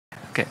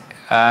Okay.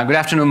 Good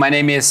afternoon. My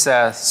name is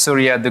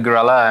Surya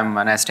Duggirala. I'm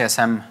an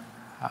STSM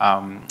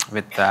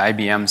with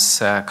IBM's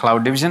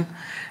Cloud division.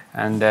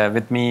 And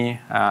with me,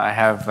 I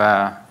have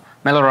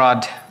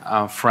Milorad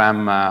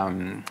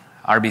from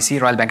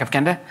RBC, Royal Bank of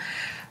Canada.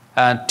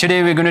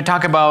 Today, we're going to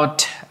talk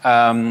about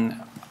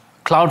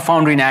Cloud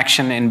Foundry in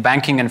action in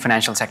banking and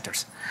financial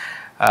sectors.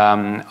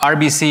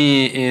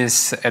 RBC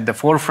is at the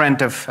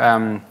forefront of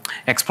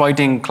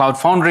exploiting Cloud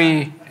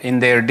Foundry in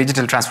their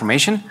digital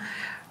transformation.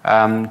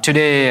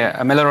 Today,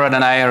 Milorad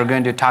and I are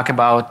going to talk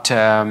about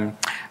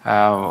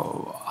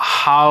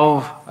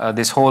how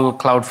this whole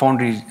Cloud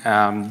Foundry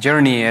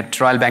journey at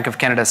Royal Bank of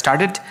Canada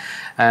started,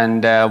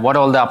 and what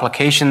all the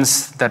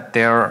applications that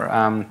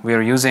we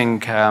are using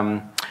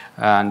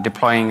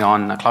deploying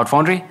on Cloud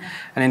Foundry.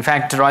 And in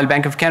fact, Royal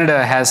Bank of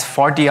Canada has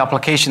 40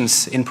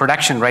 applications in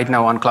production right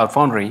now on Cloud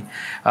Foundry,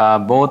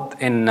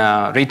 both in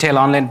retail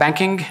online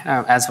banking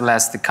as well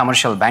as the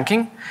commercial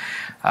banking.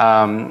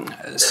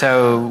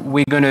 So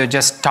we're going to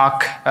just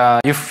talk,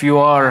 if you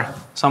are,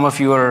 some of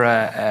you are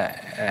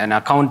an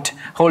account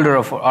holder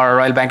of our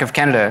Royal Bank of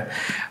Canada,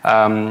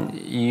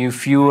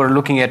 if you are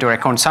looking at your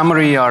account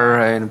summary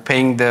or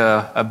paying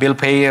the bill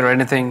pay or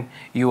anything,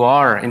 you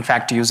are in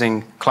fact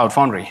using Cloud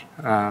Foundry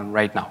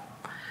right now.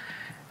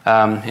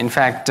 In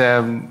fact,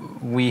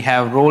 we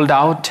have rolled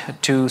out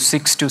to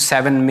 6 to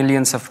 7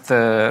 million of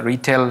the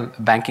retail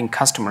banking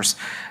customers.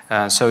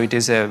 So it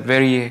is a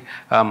very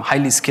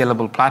highly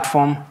scalable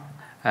platform.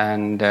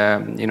 And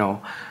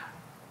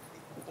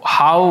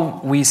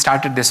how we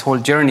started this whole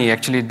journey,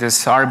 actually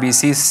this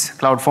RBC's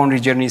Cloud Foundry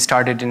journey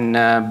started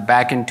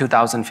back in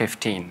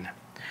 2015.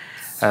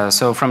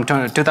 So from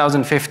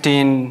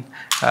 2015,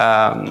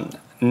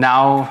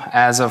 now,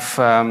 as of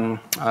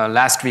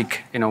last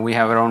week, we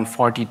have around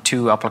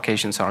 42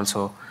 applications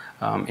also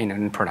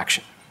in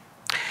production.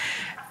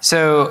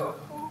 So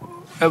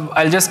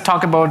I'll just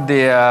talk about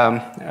the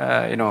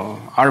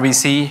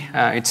RBC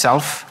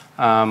itself.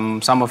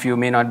 Some of you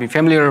may not be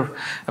familiar,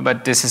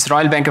 but this is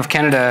Royal Bank of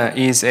Canada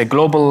is a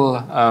global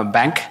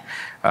bank.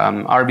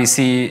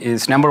 RBC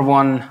is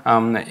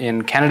 #1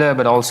 in Canada,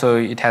 but also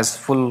it has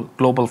full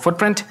global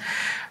footprint.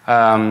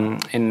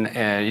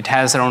 It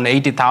has around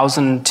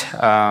 80,000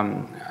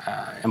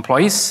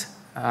 employees,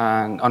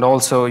 and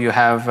also you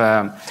have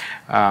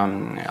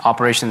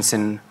operations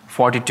in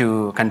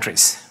 42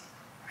 countries.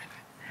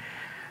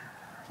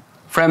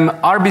 From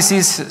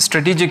RBC's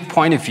strategic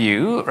point of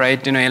view,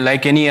 right,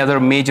 like any other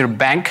major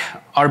bank,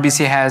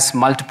 RBC has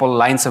multiple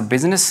lines of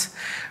business.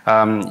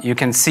 You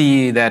can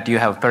see that you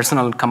have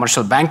personal and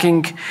commercial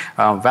banking,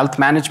 wealth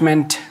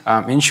management,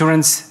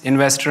 insurance,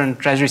 investor and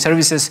treasury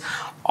services.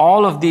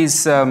 All of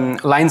these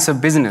lines of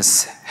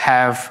business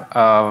have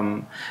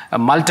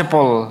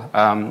multiple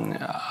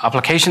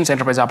applications,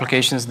 enterprise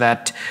applications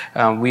that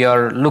we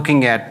are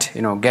looking at,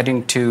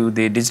 getting to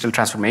the digital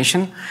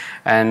transformation.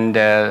 And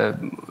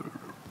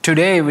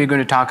today we're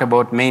going to talk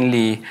about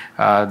mainly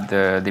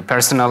the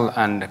personal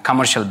and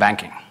commercial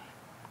banking.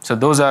 So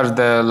those are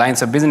the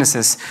lines of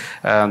businesses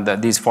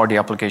that these 40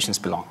 applications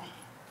belong.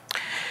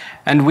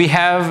 And we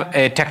have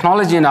a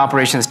technology and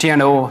operations,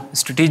 T&O,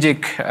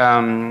 strategic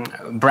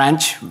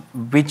branch,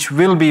 which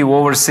will be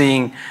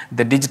overseeing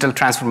the digital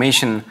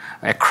transformation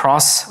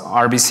across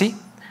RBC.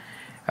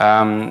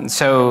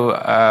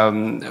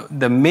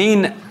 The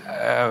main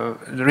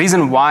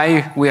reason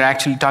why we're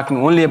actually talking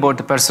only about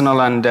the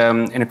personal and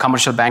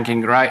commercial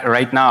banking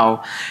right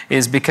now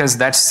is because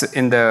that's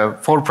in the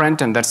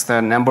forefront, and that's the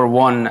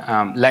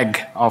 #1 leg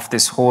of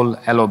this whole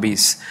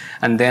LOBs.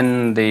 And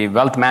then the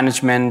wealth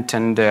management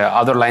and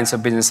other lines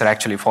of business are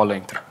actually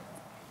following through.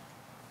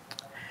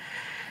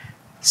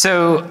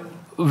 So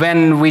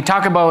when we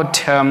talk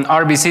about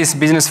RBC's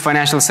business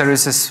financial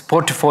services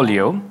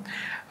portfolio,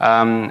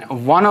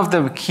 one of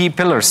the key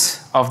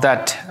pillars of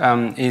that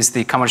is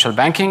the commercial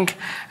banking,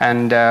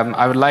 and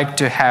I would like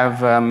to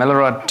have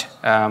Milorad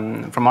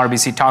from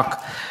RBC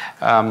talk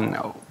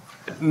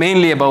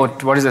mainly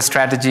about what is the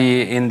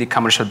strategy in the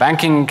commercial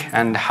banking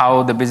and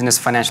how the business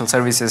financial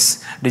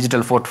services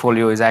digital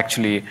portfolio is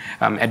actually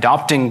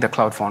adopting the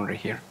Cloud Foundry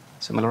here.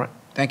 So Milorad.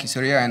 Thank you,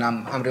 Surya, and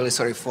I'm really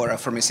sorry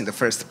for missing the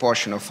first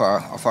portion of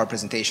our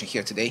presentation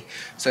here today.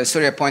 So as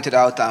Surya pointed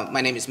out,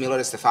 my name is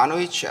Milorad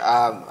Stefanovic.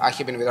 I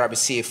have been with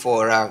RBC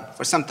for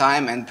some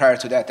time, and prior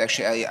to that,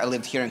 actually, I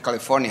lived here in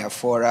California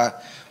for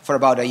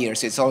about a year.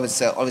 So it's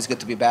always good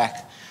to be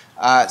back.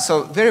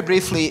 So very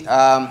briefly,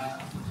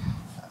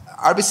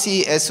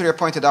 RBC, as Surya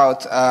pointed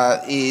out,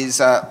 is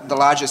the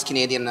largest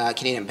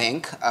Canadian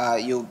bank.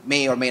 You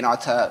may or may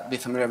not be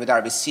familiar with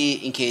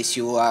RBC. In case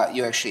you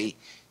actually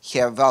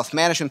have wealth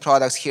management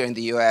products here in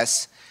the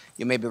US,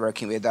 you may be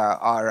working with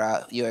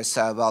our US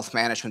wealth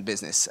management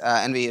business.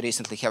 And we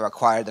recently have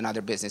acquired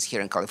another business here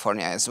in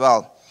California as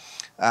well,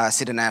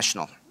 City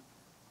National.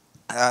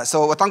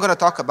 So what I'm going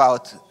to talk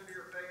about...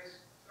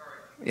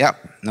 Yeah,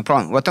 no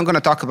problem. What I'm going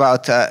to talk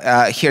about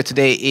here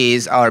today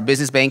is our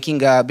business banking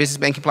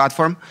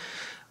platform.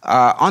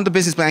 On the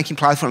business banking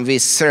platform, we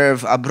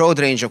serve a broad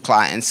range of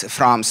clients,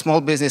 from small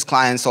business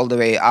clients all the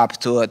way up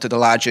to the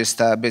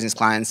largest business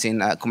clients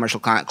in commercial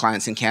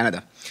clients in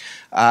Canada.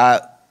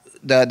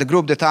 The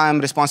group that I'm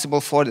responsible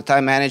for, that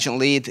I manage and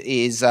lead,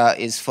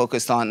 is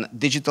focused on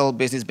digital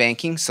business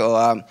banking, so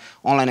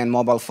online and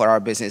mobile for our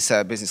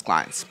business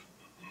clients.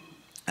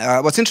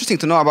 What's interesting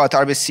to know about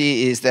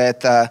RBC is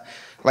that,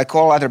 like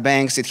all other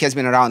banks, it has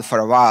been around for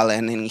a while,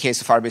 and in the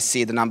case of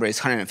RBC, the number is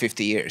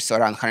 150 years, so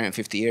around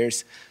 150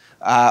 years.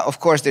 Of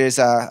course, there's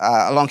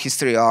a long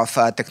history of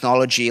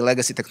technology,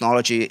 legacy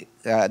technology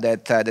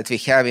that we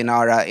have in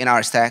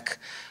our stack,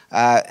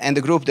 and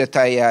the group that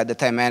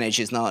I manage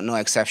is no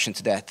exception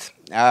to that.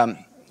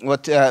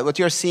 What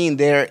you're seeing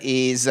there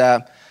is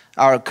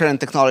our current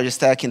technology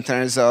stack in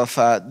terms of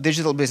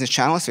digital business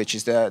channels, which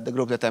is the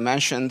group that I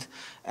mentioned,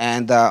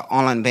 and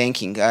online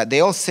banking.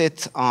 They all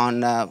sit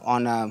on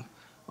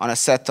a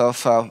set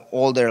of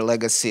older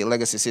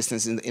legacy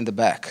systems in the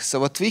back.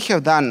 So what we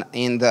have done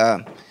in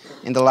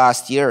the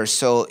last year or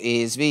so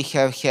is we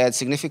have had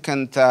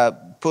significant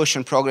push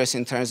and progress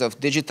in terms of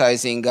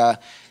digitizing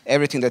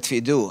everything that we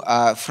do,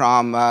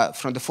 from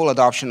the full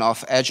adoption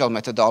of agile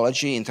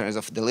methodology in terms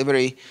of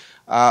delivery,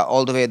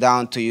 all the way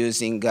down to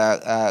using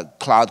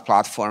cloud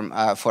platform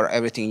for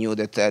everything new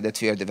that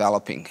we are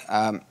developing.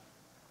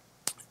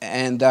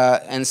 And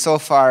so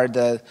far,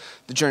 the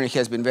journey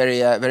has been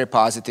very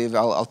positive.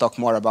 I'll talk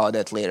more about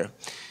that later.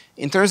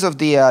 In terms of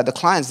the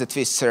clients that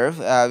we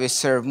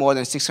serve more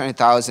than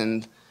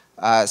 600,000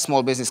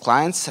 small business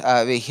clients.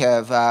 We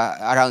have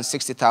around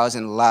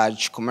 60,000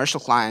 large commercial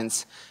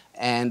clients.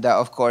 And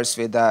of course,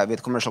 with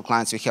commercial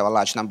clients, we have a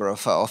large number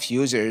of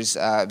users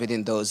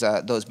within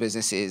those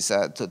businesses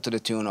to the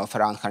tune of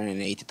around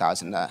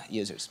 180,000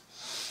 users.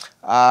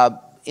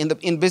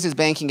 In business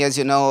banking, as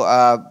you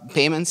know,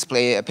 payments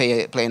play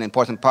an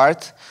important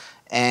part.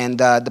 And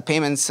the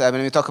payments,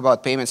 when we talk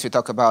about payments, we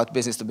talk about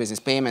business-to-business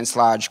payments,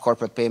 large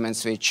corporate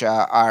payments, which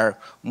are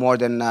more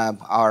than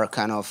our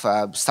kind of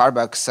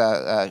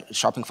Starbucks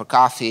shopping for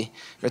coffee.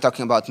 We're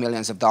talking about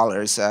millions of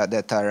dollars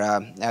that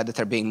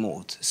are being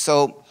moved.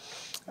 So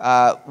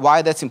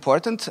why that's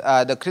important?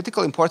 The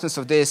critical importance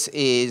of this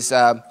is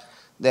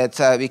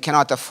that we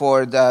cannot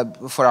afford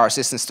for our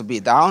systems to be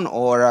down,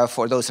 or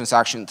for those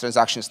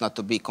transactions not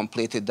to be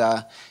completed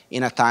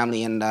in a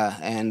timely and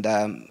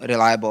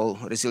reliable,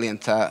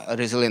 resilient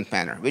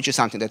manner, which is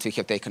something that we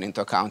have taken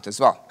into account as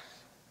well.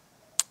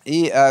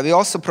 We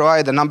also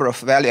provide a number of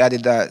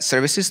value-added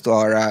services to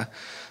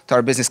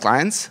our business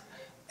clients,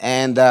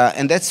 and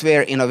that's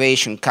where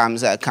innovation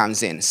comes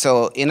in.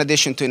 So in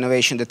addition to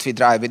innovation that we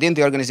drive within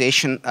the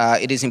organization,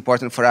 it is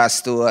important for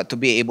us to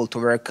be able to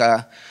work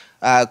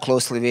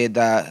closely with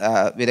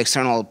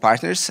external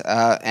partners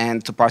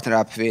and to partner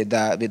up with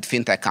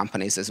fintech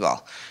companies as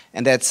well.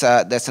 And that's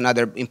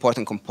another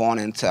important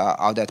component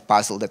of that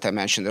puzzle that I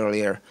mentioned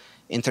earlier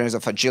in terms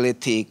of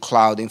agility,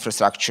 cloud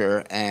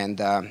infrastructure, and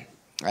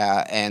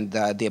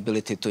the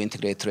ability to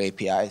integrate through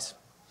APIs.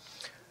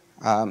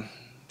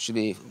 Should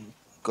we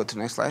go to the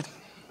next slide?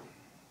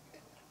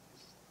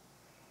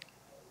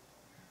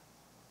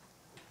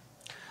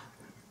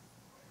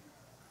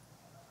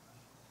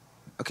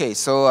 Okay,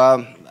 so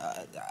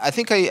I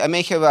think I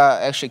may have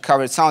actually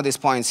covered some of these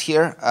points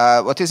here.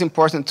 What is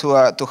important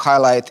to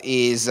highlight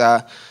is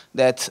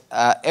that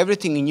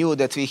everything new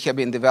that we have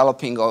been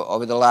developing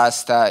over the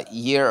last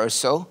year or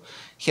so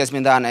has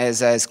been done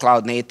as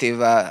cloud native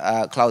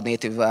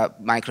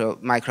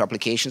micro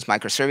applications,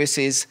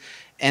 microservices,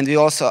 and we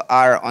also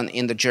are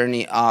in the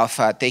journey of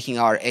taking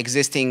our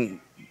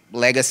existing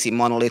legacy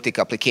monolithic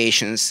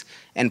applications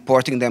and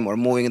porting them or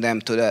moving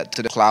them to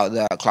the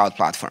cloud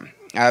platform.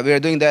 We are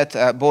doing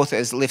that both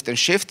as lift and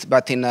shift,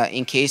 but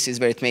in cases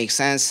where it makes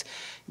sense,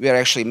 we are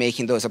actually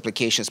making those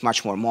applications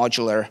much more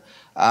modular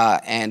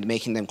and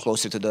making them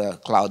closer to the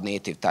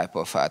cloud-native type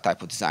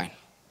of design.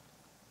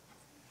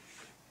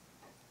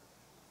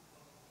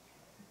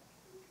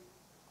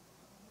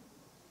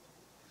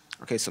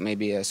 Okay, so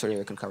maybe Surya,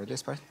 we can cover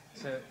this part.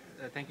 So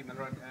thank you,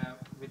 Milorad.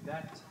 With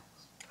that.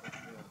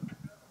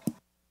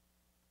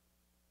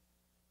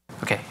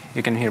 Okay,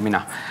 you can hear me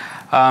now.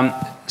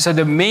 So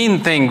the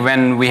main thing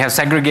when we have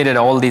segregated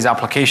all these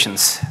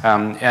applications,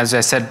 as I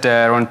said,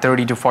 around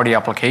 30 to 40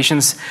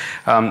 applications,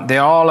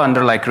 they're all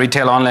under like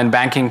retail online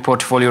banking,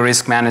 portfolio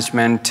risk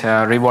management,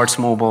 rewards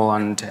mobile,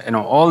 and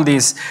all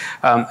these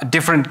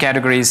different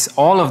categories.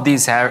 All of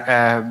these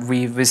have,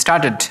 we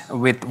started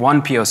with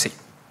one POC.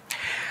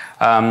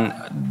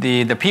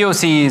 The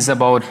POC is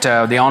about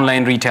the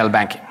online retail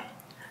banking.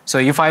 So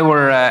if I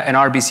were an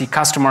RBC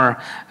customer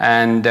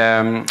and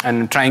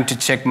trying to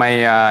check my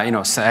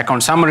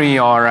account summary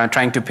or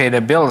trying to pay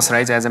the bills,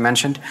 right, as I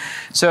mentioned.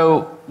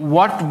 So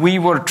what we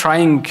were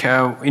trying,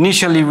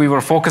 initially we were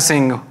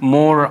focusing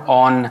more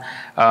on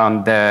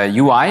the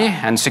UI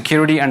and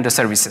security and the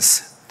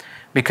services.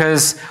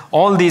 Because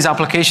all these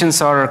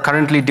applications are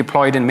currently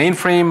deployed in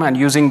mainframe and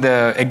using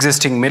the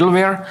existing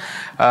middleware.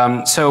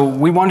 So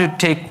we wanted to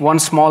take one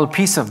small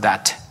piece of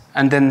that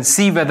and then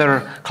see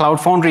whether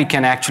Cloud Foundry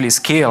can actually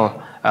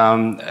scale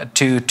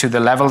to the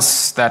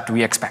levels that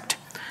we expect.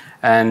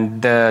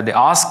 And the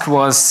ask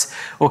was,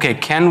 okay,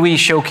 can we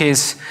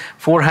showcase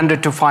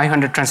 400 to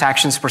 500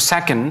 transactions per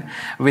second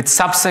with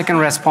sub-second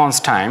response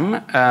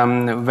time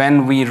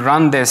when we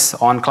run this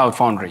on Cloud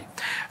Foundry?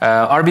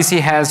 RBC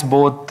has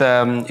both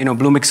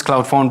Bluemix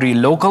Cloud Foundry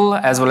local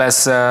as well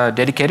as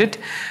dedicated.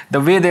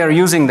 The way they are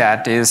using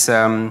that is they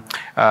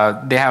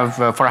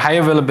have, for high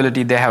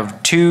availability, they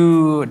have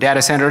 2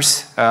 data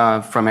centers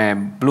from a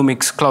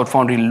Bluemix Cloud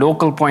Foundry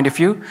local point of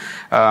view.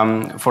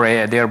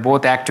 They are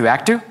both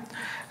active.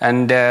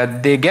 And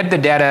they get the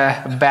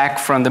data back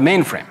from the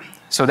mainframe.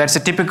 So that's a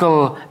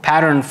typical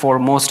pattern for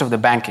most of the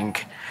banking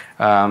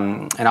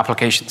and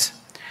applications.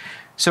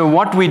 So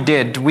what we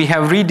did, we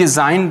have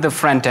redesigned the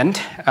front end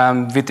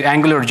with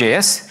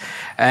AngularJS,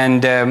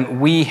 and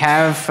we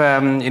have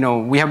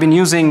been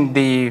using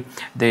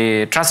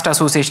the Trust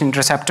Association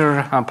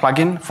Interceptor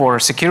plugin for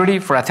security,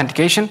 for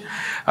authentication.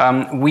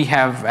 We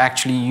have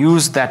actually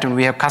used that, and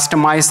we have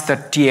customized the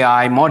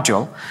TAI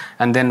module,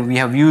 and then we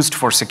have used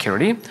for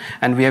security,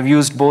 and we have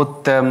used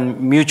both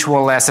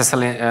mutual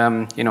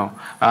SSL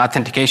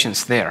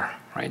authentications there.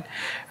 Right?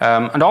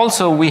 And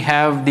also we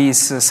have these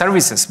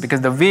services,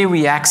 because the way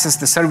we access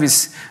the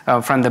service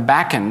from the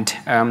backend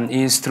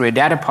is through a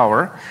data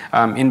power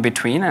in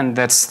between, and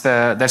that's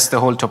the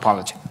whole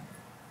topology.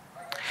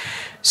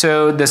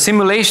 So the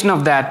simulation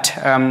of that,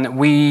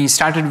 we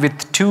started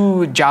with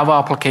 2 Java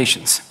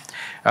applications.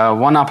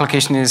 One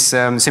application is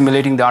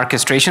simulating the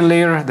orchestration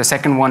layer. The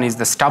second one is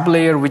the stub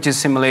layer, which is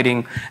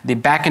simulating the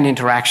backend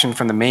interaction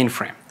from the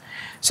mainframe.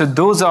 So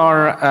those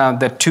are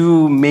the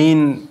 2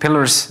 main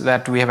pillars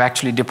that we have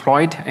actually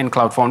deployed in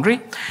Cloud Foundry.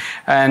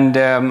 And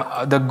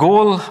the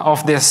goal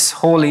of this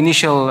whole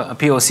initial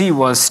POC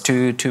was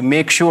to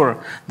make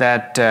sure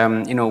that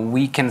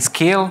we can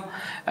scale,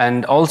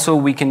 and also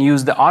we can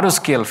use the auto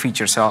scale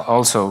features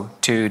also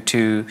to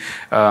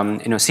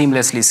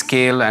seamlessly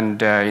scale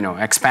and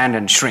expand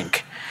and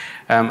shrink.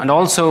 And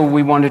also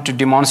we wanted to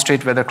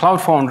demonstrate whether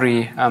Cloud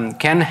Foundry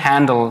can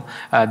handle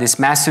this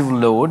massive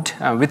load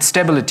with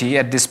stability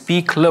at this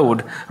peak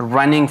load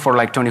running for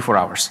like 24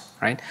 hours,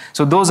 right?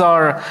 So those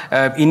are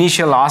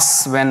initial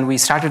asks when we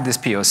started this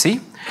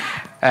POC.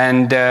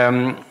 And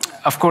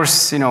of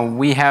course,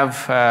 we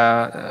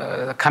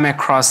have come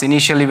across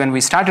initially when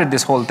we started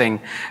this whole thing,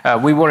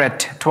 we were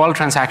at 12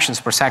 transactions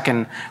per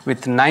second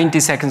with 90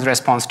 seconds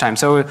response time.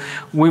 So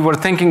we were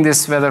thinking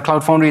whether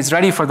Cloud Foundry is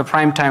ready for the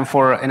prime time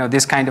for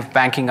this kind of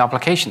banking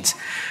applications.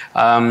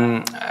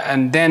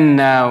 And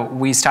then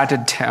we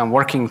started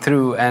working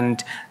through,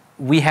 and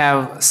we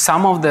have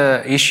some of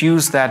the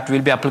issues that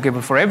will be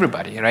applicable for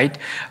everybody, right?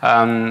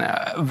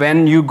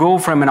 When you go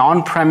from an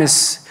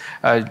on-premise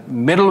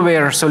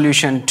middleware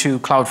solution to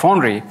Cloud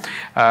Foundry,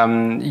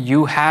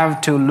 you have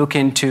to look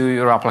into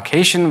your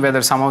application,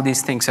 whether some of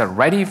these things are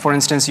ready. For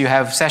instance, you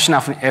have session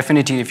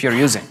affinity if you're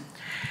using.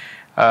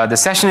 The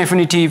session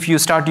affinity, if you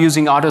start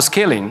using auto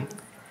scaling,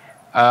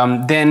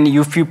 then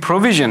if you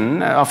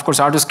provision, of course,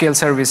 auto scale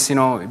service,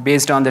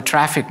 based on the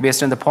traffic,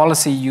 based on the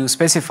policy you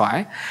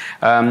specify,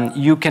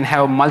 you can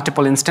have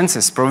multiple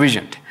instances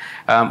provisioned.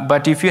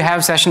 But if you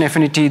have session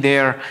affinity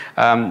there,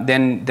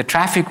 then the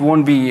traffic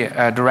won't be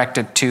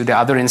directed to the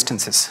other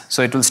instances.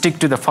 So it will stick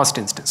to the first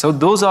instance. So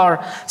those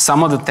are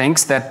some of the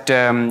things that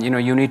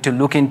you need to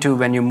look into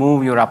when you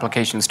move your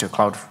applications to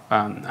cloud.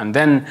 And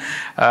then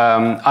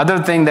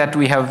other thing that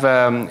we have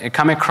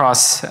come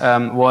across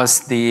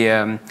was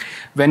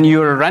when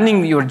you're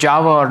running your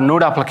Java or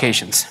Node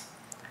applications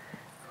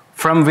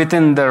from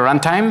within the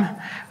runtime,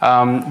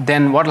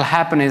 then what will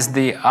happen is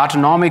the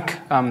autonomic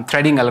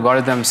threading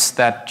algorithms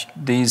that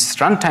these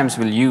runtimes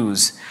will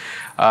use,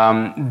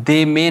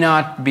 they may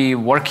not be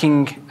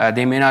working,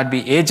 they may not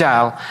be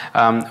agile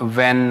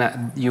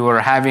when you are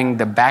having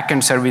the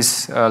backend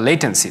service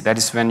latency. That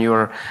is when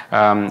you're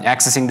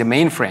accessing the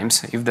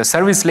mainframes. If the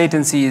service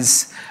latency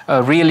is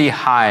really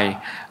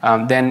high,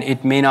 then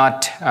it may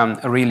not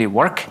really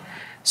work.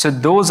 So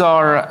those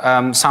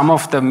are some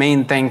of the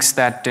main things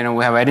that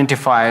we have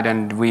identified,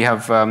 and we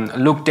have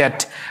looked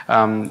at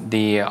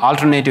the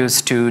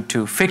alternatives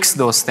to fix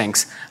those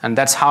things, and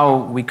that's how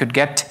we could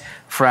get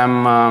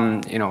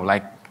from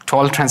like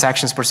 12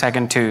 transactions per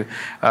second to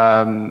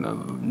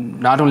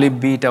not only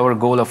beat our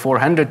goal of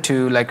 400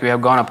 to like we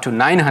have gone up to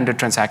 900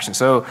 transactions.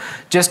 So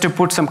just to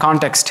put some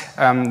context,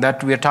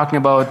 that we are talking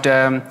about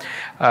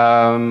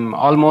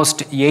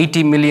almost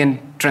 80 million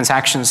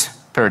transactions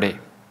per day.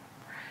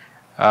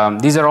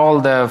 These are all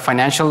the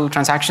financial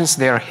transactions.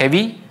 They are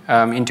heavy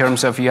in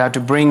terms of you have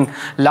to bring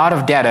a lot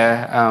of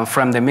data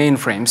from the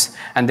mainframes,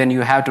 and then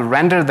you have to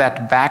render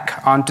that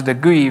back onto the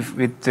GUI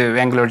with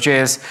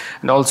AngularJS,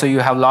 and also you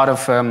have a lot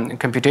of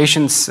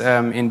computations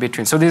in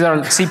between. So these are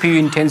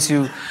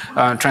CPU-intensive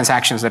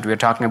transactions that we're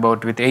talking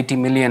about with 80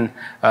 million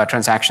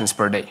transactions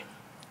per day.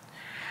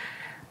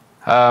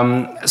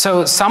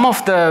 So some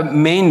of the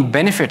main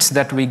benefits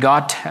that we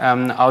got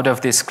out of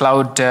this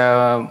cloud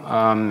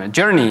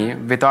journey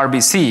with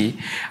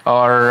RBC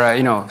are,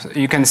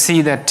 you can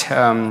see that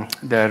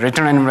the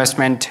return on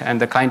investment and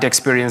the client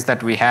experience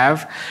that we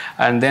have,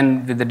 and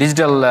then with the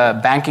digital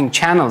banking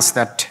channels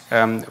that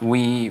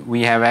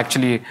we have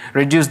actually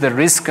reduced the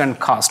risk and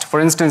cost. For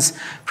instance,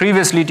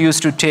 previously it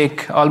used to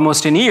take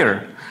almost a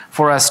year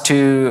for us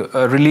to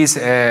release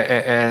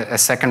a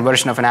second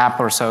version of an app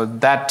or so.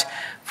 That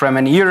from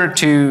a year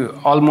to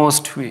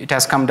almost, it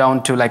has come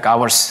down to like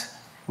hours.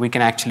 We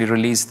can actually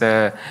release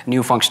the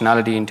new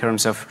functionality in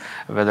terms of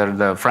whether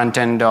the front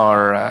end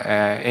or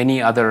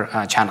any other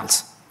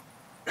channels.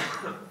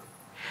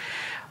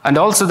 And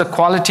also the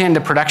quality and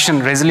the production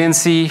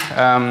resiliency.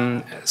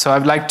 So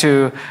I'd like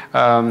to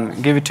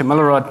give it to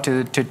Milorad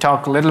to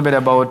talk a little bit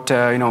about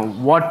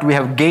what we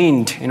have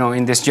gained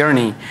in this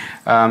journey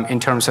in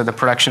terms of the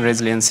production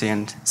resiliency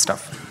and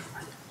stuff.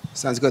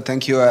 Sounds good.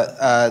 Thank you.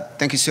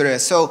 Thank you, Surya.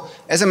 So,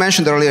 as I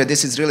mentioned earlier,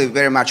 this is really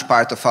very much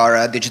part of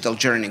our digital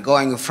journey,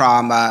 going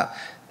from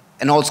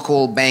an old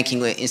school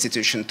banking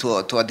institution to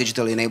a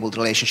digitally enabled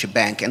relationship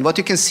bank. And what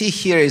you can see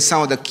here is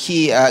some of the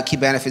key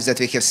benefits that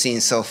we have seen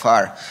so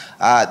far.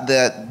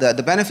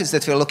 The benefits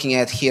that we're looking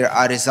at here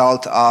are a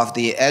result of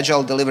the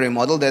agile delivery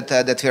model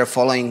that we are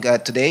following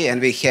today. And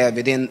we have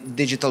within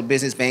digital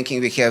business banking,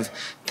 we have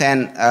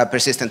 10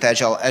 persistent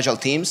agile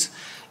teams.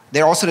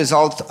 They're also a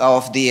result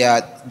of the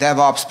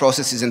DevOps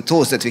processes and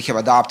tools that we have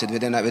adopted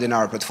within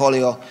our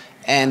portfolio,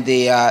 and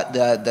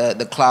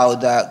the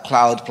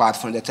cloud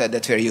platform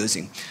that we're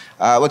using.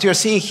 What you're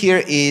seeing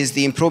here is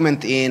the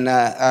improvement in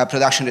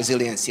production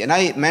resiliency. And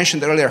I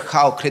mentioned earlier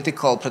how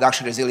critical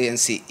production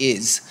resiliency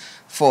is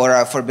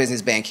for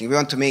business banking. We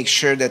want to make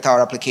sure that our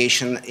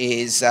application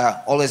is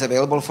always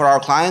available for our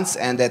clients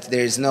and that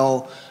there is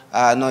no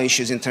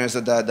issues in terms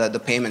of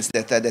the payments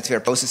that we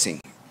are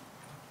processing.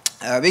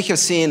 We have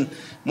seen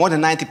more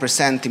than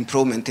 90%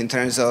 improvement in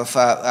terms of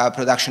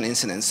production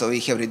incidents. So we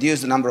have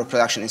reduced the number of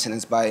production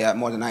incidents by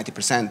more than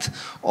 90%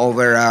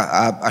 over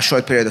a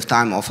short period of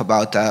time of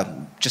about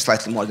just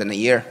slightly more than a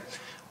year.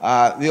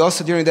 We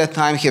also, during that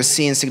time, have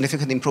seen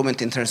significant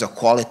improvement in terms of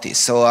quality.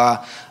 So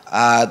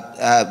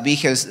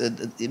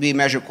we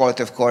measure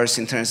quality, of course,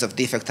 in terms of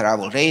defect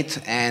arrival rate,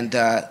 and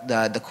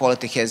the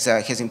quality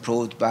has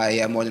improved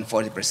by more than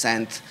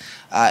 40%.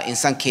 In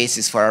some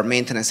cases, for our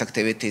maintenance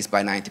activities,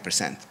 by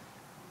 90%.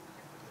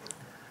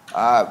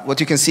 What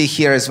you can see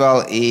here as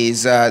well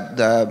is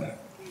the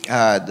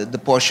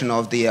portion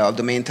of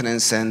the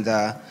maintenance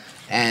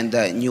and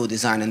new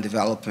design and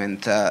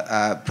development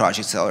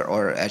projects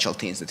or agile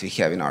teams that we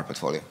have in our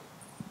portfolio.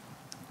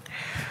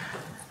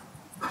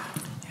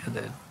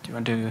 Do you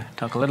want to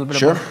talk a little bit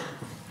Sure.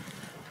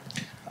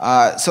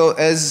 about? So,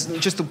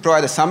 just to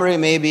provide a summary,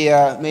 maybe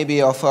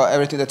of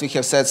everything that we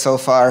have said so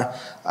far,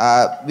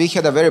 we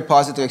had a very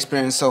positive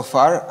experience so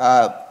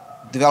far.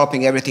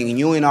 Developing everything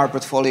new in our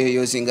portfolio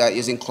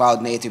using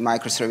cloud-native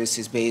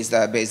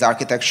microservices-based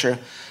architecture,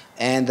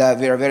 and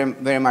we are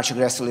very much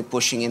aggressively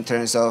pushing in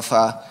terms of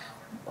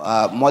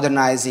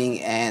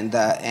modernizing and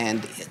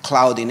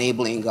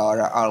cloud-enabling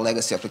our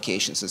legacy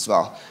applications as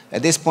well.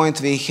 At this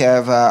point, we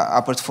have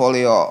a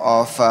portfolio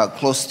of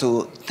close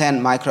to 10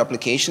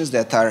 micro-applications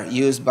that are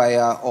used by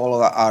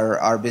all of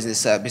our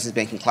business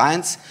banking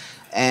clients.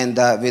 And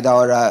with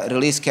our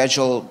release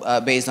schedule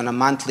based on a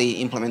monthly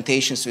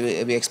implementations,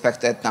 we expect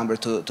that number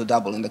to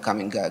double in the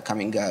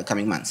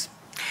coming months.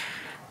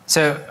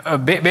 So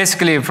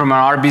basically, from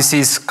our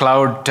RBC's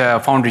Cloud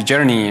Foundry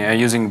journey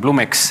using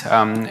Bluemix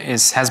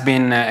has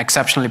been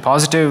exceptionally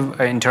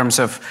positive in terms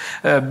of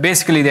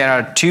basically there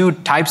are two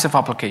types of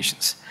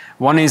applications.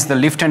 One is the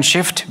lift and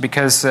shift,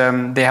 because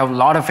they have a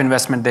lot of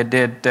investment. They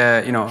did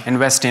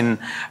invest in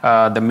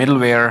the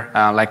middleware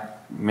like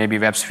maybe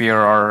WebSphere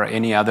or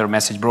any other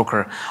message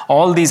broker.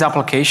 All these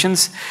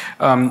applications,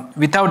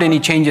 without any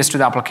changes to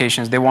the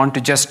applications, they want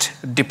to just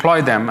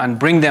deploy them and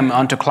bring them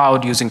onto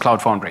cloud using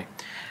Cloud Foundry.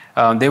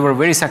 They were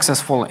very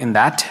successful in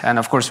that, and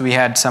of course we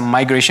had some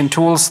migration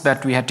tools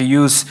that we had to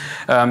use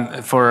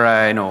for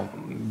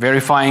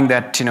verifying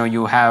that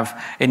you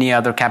have any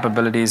other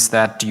capabilities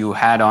that you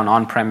had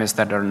on-premise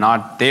that are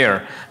not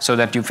there, so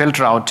that you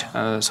filter out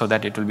so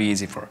that it will be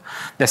easy for.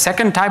 The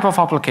second type of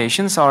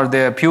applications are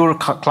the pure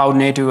cloud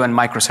native and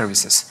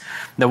microservices.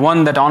 The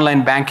one, that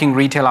online banking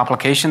retail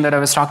application that I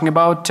was talking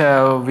about,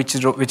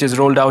 which is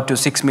rolled out to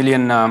 6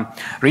 million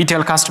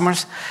retail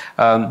customers,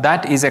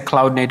 that is a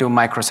cloud native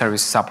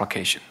microservices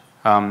application.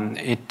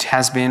 It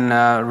has been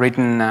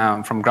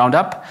written from ground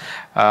up,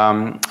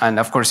 and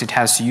of course it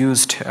has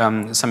used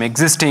some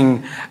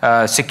existing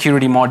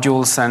security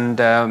modules and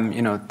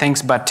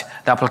things, but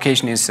the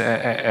application is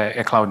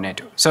a cloud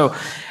native. So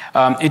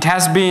It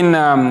has been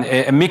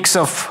a mix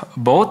of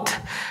both.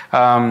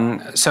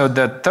 So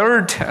the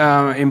third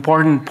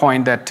important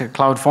point that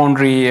Cloud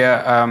Foundry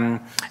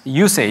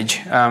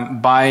usage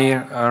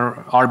by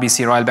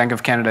RBC, Royal Bank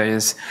of Canada,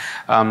 is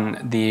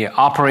the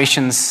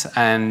operations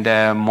and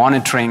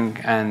monitoring,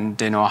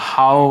 and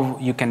how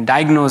you can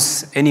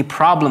diagnose any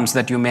problems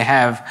that you may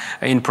have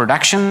in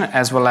production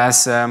as well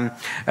as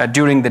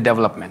during the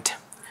development.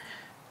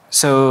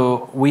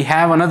 So we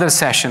have another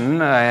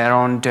session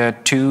around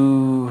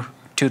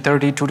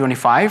 2:30,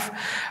 2:25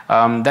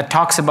 that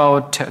talks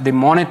about the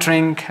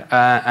monitoring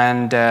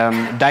and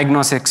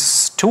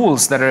diagnostics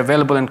tools that are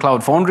available in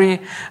Cloud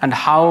Foundry, and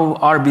how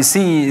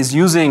RBC is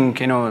using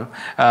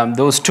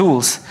those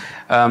tools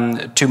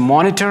to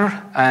monitor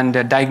and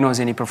diagnose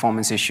any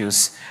performance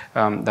issues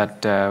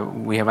that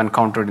we have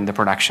encountered in the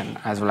production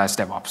as well as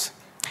DevOps.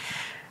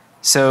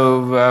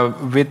 So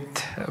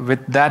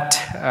with that,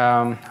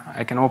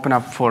 I can open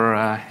up for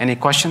any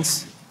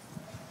questions.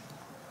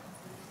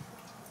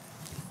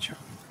 Sure.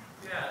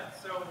 Yeah.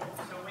 So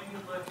when you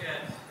look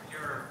at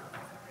your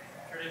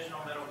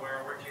traditional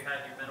middleware, which you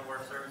had your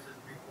middleware services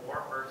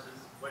before, versus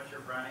what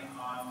you're running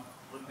on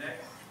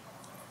Bluemix,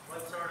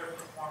 what sort of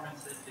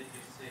performances did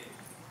you see?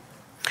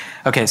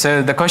 Okay,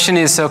 so the question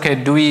is, okay,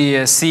 do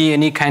we see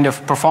any kind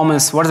of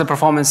performance? What is the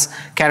performance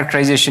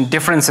characterization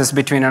differences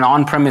between an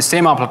on-premise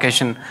same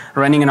application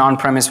running an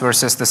on-premise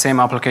versus the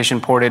same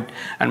application ported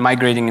and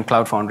migrating in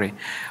Cloud Foundry?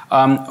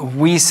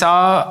 We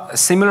saw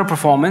similar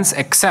performance,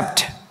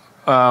 except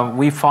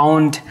we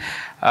found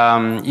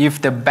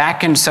if the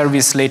backend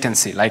service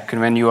latency, like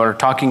when you are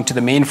talking to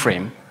the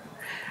mainframe,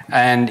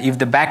 and if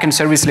the backend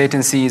service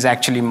latency is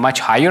actually much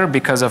higher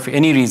because of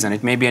any reason,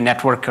 it may be a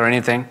network or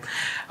anything,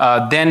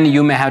 then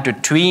you may have to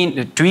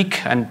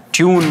tweak and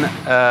tune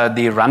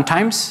the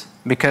runtimes,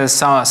 because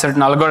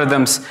certain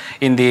algorithms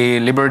in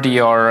the Liberty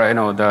or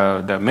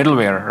the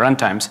middleware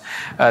runtimes,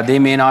 they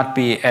may not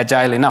be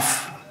agile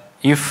enough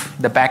if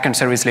the backend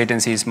service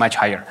latency is much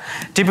higher.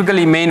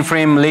 Typically,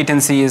 mainframe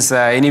latency is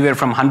anywhere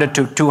from 100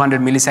 to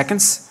 200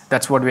 milliseconds.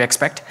 That's what we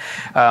expect.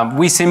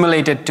 We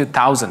simulated to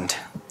 1,000.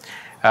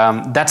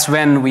 That's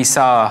when we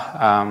saw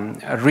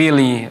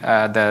really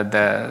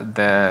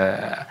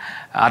the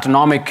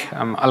autonomic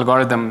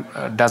algorithm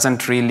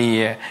doesn't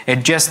really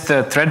adjust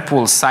the thread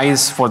pool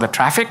size for the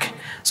traffic,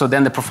 so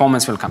then the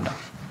performance will come down.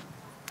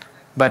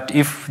 But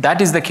if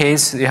that is the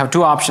case, you have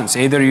two options.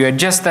 Either you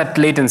adjust that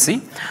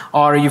latency,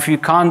 or if you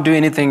can't do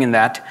anything in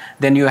that,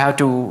 then you have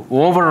to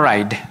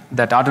override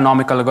that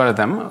autonomic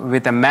algorithm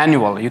with a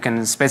manual. You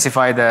can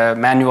specify the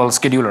manual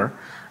scheduler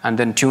and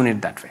then tune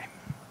it that way.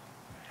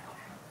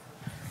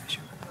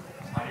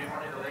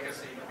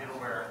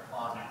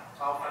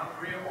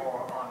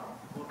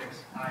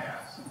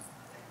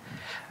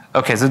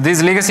 Okay, so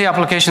these legacy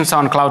applications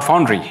on Cloud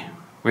Foundry,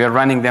 we are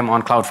running them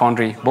on Cloud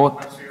Foundry, both.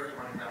 WebSphere,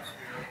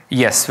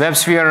 Yes,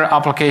 WebSphere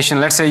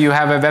application. Let's say you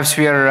have a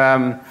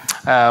WebSphere,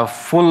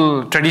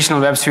 full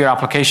traditional WebSphere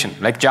application,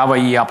 like Java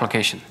EE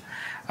application,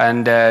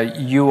 and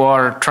you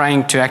are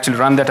trying to actually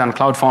run that on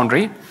Cloud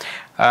Foundry.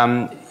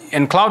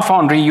 In Cloud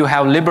Foundry, you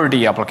have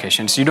Liberty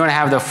applications. You don't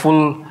have the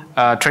full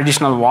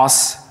traditional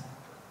WAS.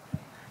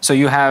 So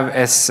you have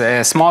a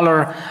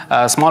smaller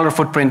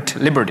footprint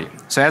Liberty.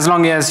 So as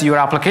long as your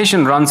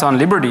application runs on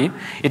Liberty,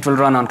 it will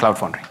run on Cloud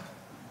Foundry.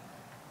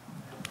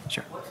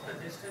 Sure. What's the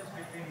distance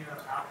between your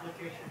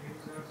application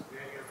users,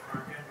 where your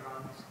front end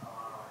runs,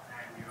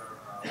 and your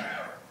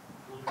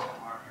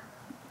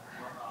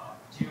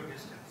geo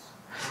distance?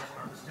 Just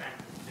to understand.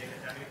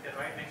 If they're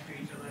right next to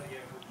each other, you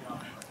have good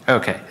job.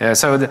 Okay,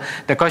 so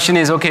the question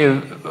is, okay,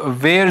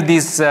 where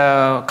these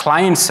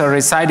clients are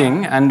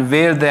residing and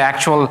where the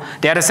actual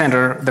data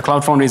center, the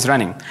Cloud Foundry, is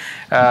running.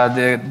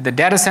 The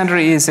data center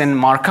is in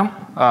Markham.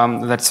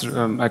 That's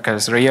like a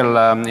real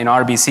in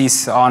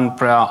RBC's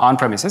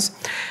on-premises.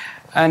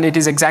 And it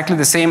is exactly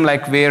the same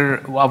like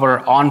where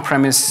our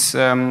on-premise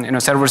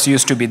servers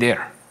used to be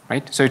there,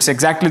 right? So it's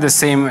exactly the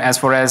same as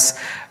far as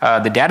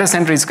the data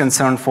center is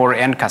concerned for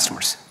end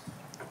customers.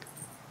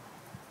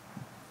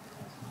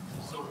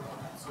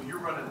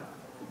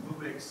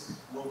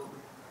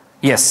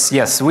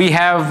 Yes, we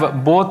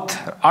have both.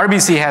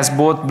 RBC has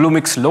both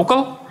Bluemix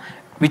Local,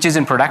 which is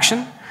in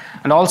production,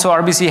 and also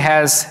RBC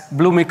has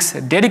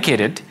Bluemix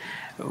Dedicated,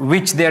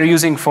 which they're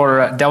using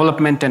for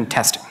development and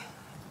testing.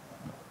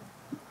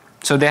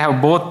 So they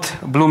have both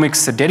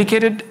Bluemix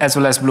Dedicated as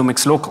well as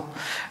Bluemix Local.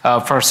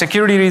 For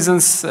security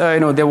reasons,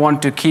 they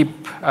want to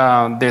keep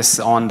this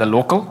on the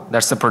local.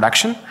 That's the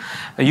production.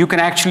 You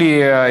can actually,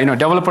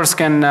 developers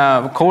can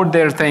code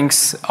their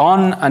things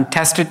on and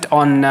test it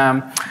on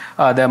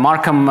the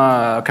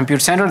Markham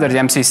Compute Center, that is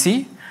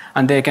MCC,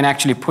 and they can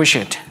actually push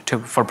it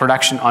for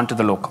production onto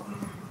the local.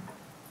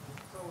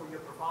 So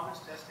your performance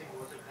testing,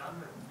 was it done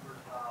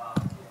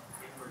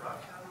in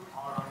production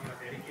or on your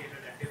dedicated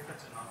and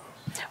difference in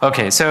numbers?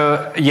 Okay,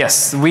 so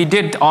yes, we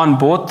did on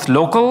both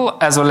local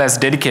as well as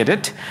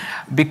dedicated,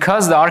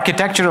 because the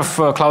architecture of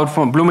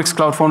Bluemix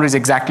Cloud Foundry is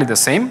exactly the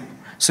same.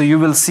 So you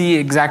will see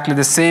exactly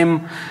the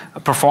same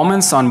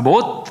performance on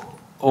both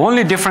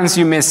only difference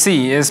you may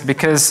see is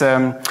because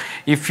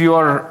if you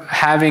are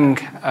having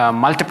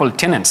multiple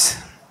tenants,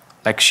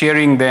 like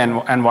sharing the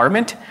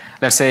environment,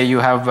 let's say you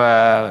have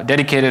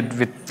dedicated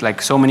with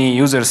like so many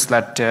users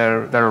that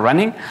are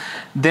running,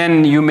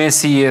 then you may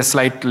see a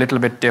slight little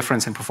bit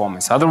difference in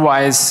performance.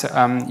 Otherwise,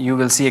 you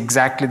will see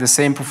exactly the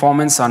same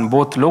performance on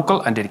both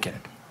local and dedicated.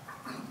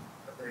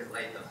 But there is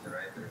latency,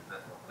 right? There is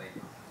network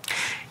latency.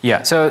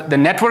 Yeah, so the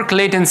network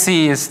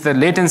latency is the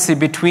latency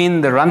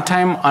between the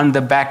runtime and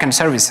the backend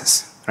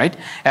services, right?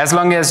 As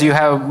long as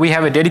we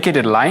have a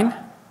dedicated line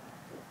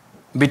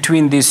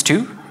between these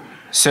two,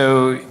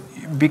 so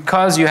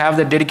because you have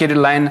the dedicated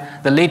line,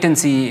 the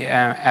latency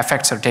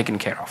effects are taken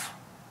care of.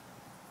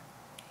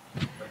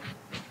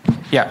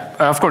 Yeah,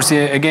 of course,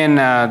 again,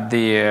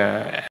 the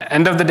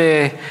end of the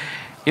day,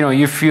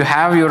 if you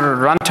have your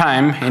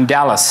runtime in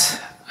Dallas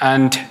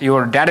and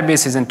your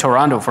database is in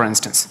Toronto, for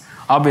instance,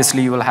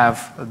 obviously you will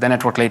have the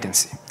network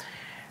latency.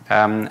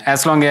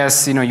 As long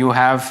as you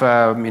have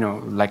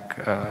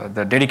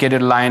the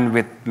dedicated line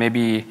with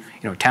maybe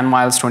 10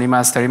 miles, 20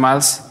 miles, 30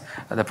 miles,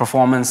 the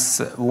performance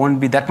won't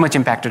be that much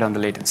impacted on the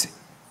latency.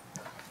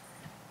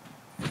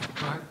 Will you do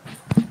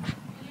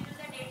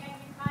the daytime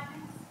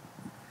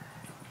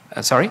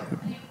requirements? Sorry? Will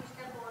you push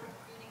the code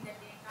during the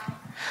daytime?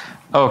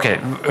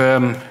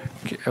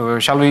 Okay.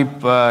 Shall we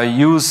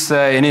use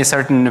any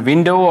certain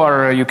window,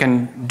 or you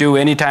can do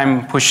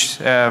anytime push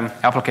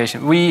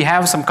application? We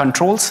have some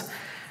controls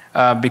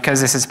because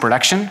this is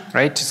production,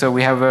 right? So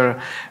we have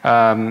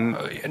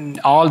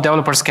all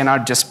developers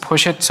cannot just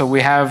push it. So we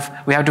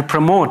have to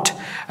promote,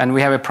 and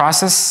we have a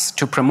process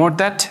to promote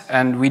that,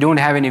 and we don't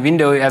have any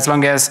window. As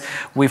long as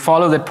we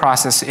follow that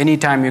process,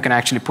 anytime you can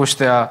actually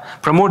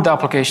promote the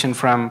application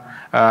from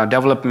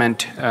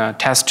development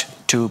test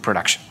to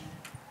production.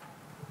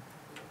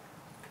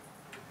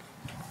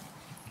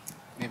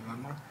 Maybe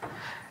one more.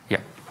 Yeah.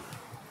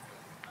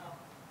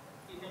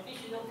 In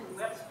addition to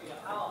WebSphere,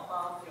 how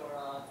about your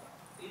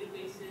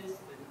databases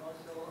and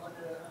also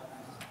other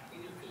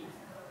data feeds?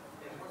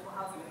 And also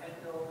how do you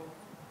handle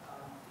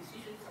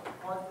decision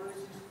support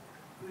versus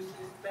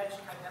batch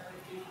kind of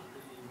applications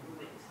within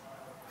Unix?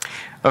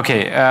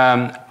 Okay.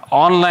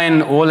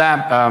 Online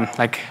OLAP,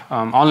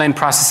 online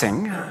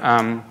processing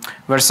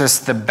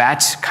versus the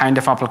batch kind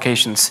of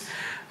applications.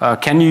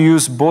 Can you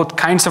use both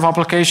kinds of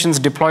applications,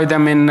 deploy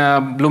them in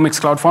Bluemix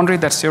Cloud Foundry?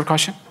 That's your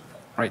question?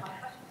 Right. My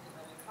question is,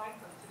 when you try to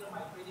consider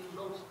migrating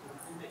loads to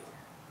Unix,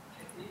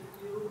 can you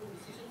do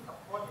decision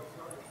support as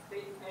well as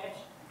state batch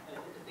and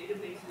with the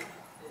databases?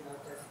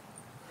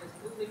 Does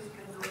Unix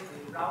handle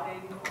the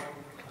routing or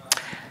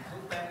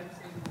load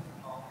balancing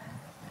or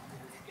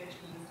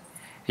scheduling?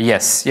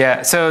 Yes,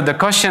 yeah. So the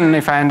question,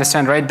 if I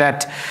understand right,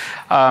 that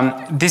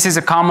this is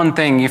a common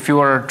thing if you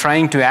are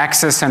trying to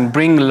access and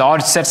bring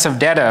large sets of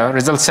data,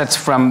 result sets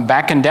from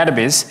backend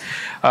database.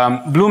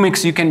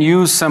 Bluemix, you can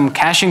use some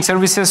caching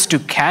services to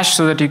cache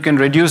so that you can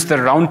reduce the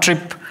round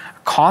trip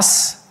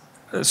costs.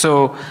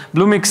 So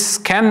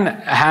Bluemix can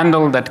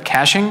handle that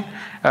caching.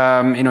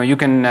 You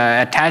can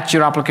attach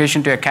your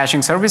application to a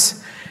caching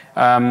service,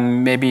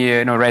 maybe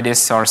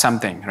Redis or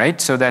something, right?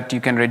 So that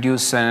you can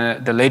reduce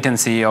the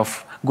latency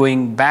of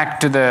going back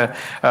to the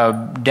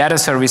data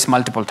service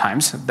multiple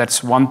times.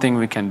 That's one thing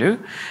we can do.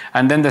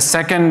 And then the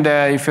second,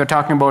 if you're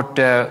talking about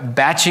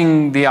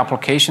batching the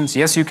applications,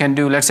 yes, you can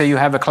do, let's say you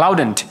have a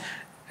Cloudant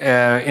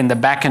in the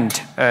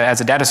backend as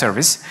a data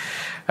service.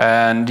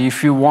 And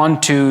if you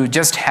want to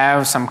just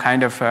have some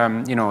kind of,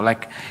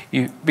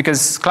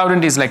 because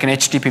Cloudant is like an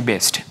HTTP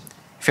based.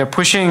 If you're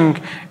pushing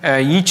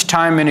each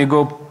time when you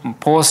go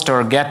post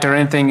or get or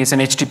anything, it's an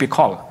HTTP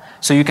call.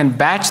 So you can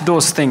batch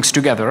those things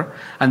together,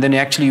 and then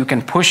actually you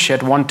can push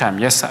at one time.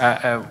 Yes,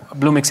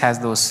 Bluemix has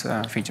those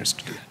features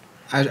to do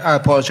that. I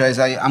apologize.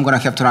 I'm going to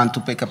have to run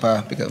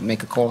to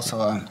make a call.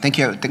 So thank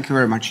you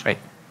very much. Great.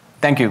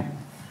 Thank you.